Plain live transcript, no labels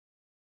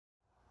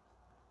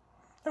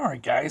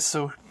Alright guys,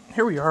 so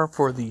here we are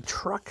for the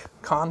truck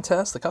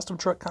contest, the custom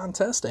truck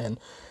contest, and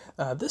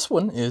this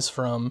one is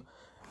from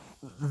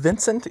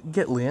Vincent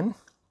Gittliens.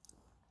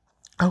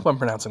 I hope I'm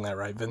pronouncing that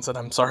right, Vincent.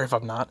 I'm sorry if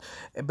I'm not.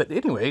 But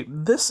anyway,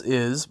 this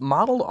is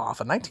modeled off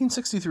a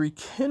 1963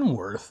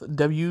 Kenworth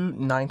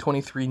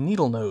W923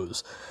 needle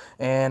nose.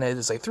 And it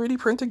is a 3D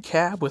printed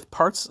cab with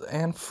parts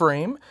and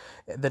frame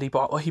that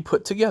he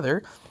put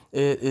together.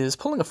 It is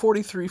pulling a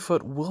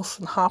 43-foot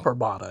Wilson hopper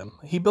bottom.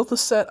 He built the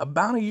set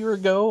about a year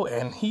ago,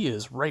 and he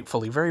is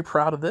rightfully very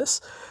proud of this.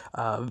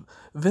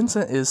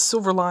 Vincent is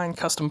Silverline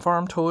Custom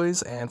Farm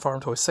Toys and Farm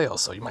Toy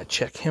Sales, so you might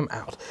check him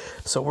out.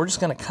 So we're just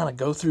going to kind of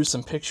go through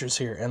some pictures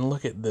here and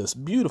look at this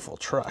beautiful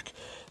truck.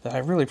 I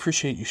really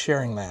appreciate you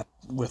sharing that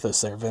with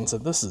us there,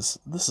 Vincent. This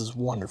is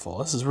wonderful.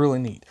 This is really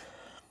neat.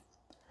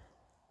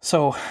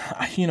 So,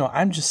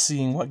 I'm just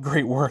seeing what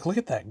great work. Look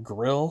at that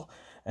grill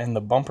and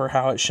the bumper,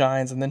 how it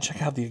shines, and then check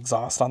out the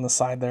exhaust on the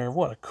side there.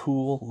 What a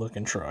cool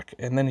looking truck.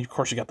 And then, of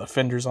course, you got the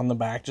fenders on the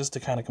back just to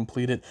kind of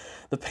complete it.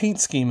 The paint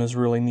scheme is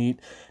really neat.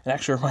 It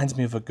actually reminds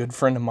me of a good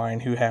friend of mine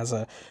who has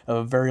a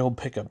very old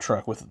pickup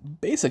truck with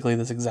basically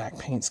this exact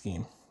paint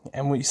scheme.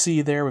 And we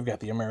see there, we've got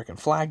the American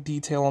flag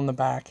detail on the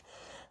back,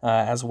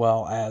 as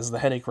well as the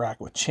headache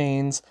rack with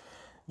chains.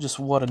 Just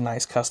what a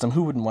nice custom.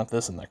 Who wouldn't want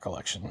this in their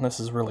collection? This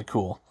is really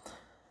cool.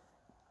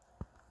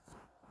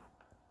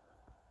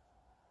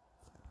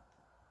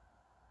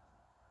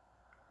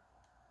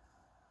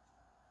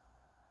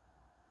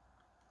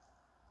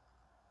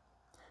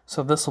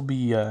 So this will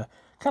be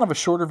kind of a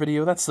shorter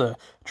video. That's the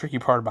tricky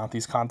part about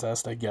these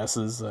contests, I guess,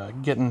 is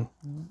getting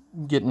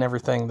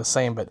everything the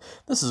same. But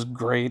this is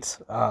great.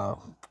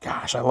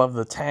 Gosh, I love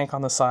the tank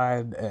on the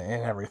side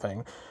and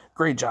everything.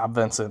 Great job,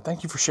 Vincent.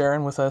 Thank you for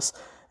sharing with us,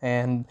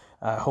 and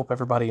I hope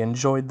everybody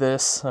enjoyed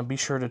this. Be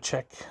sure to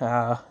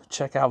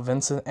check out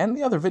Vincent and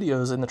the other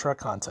videos in the truck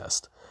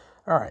contest.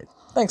 All right,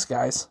 thanks,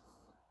 guys.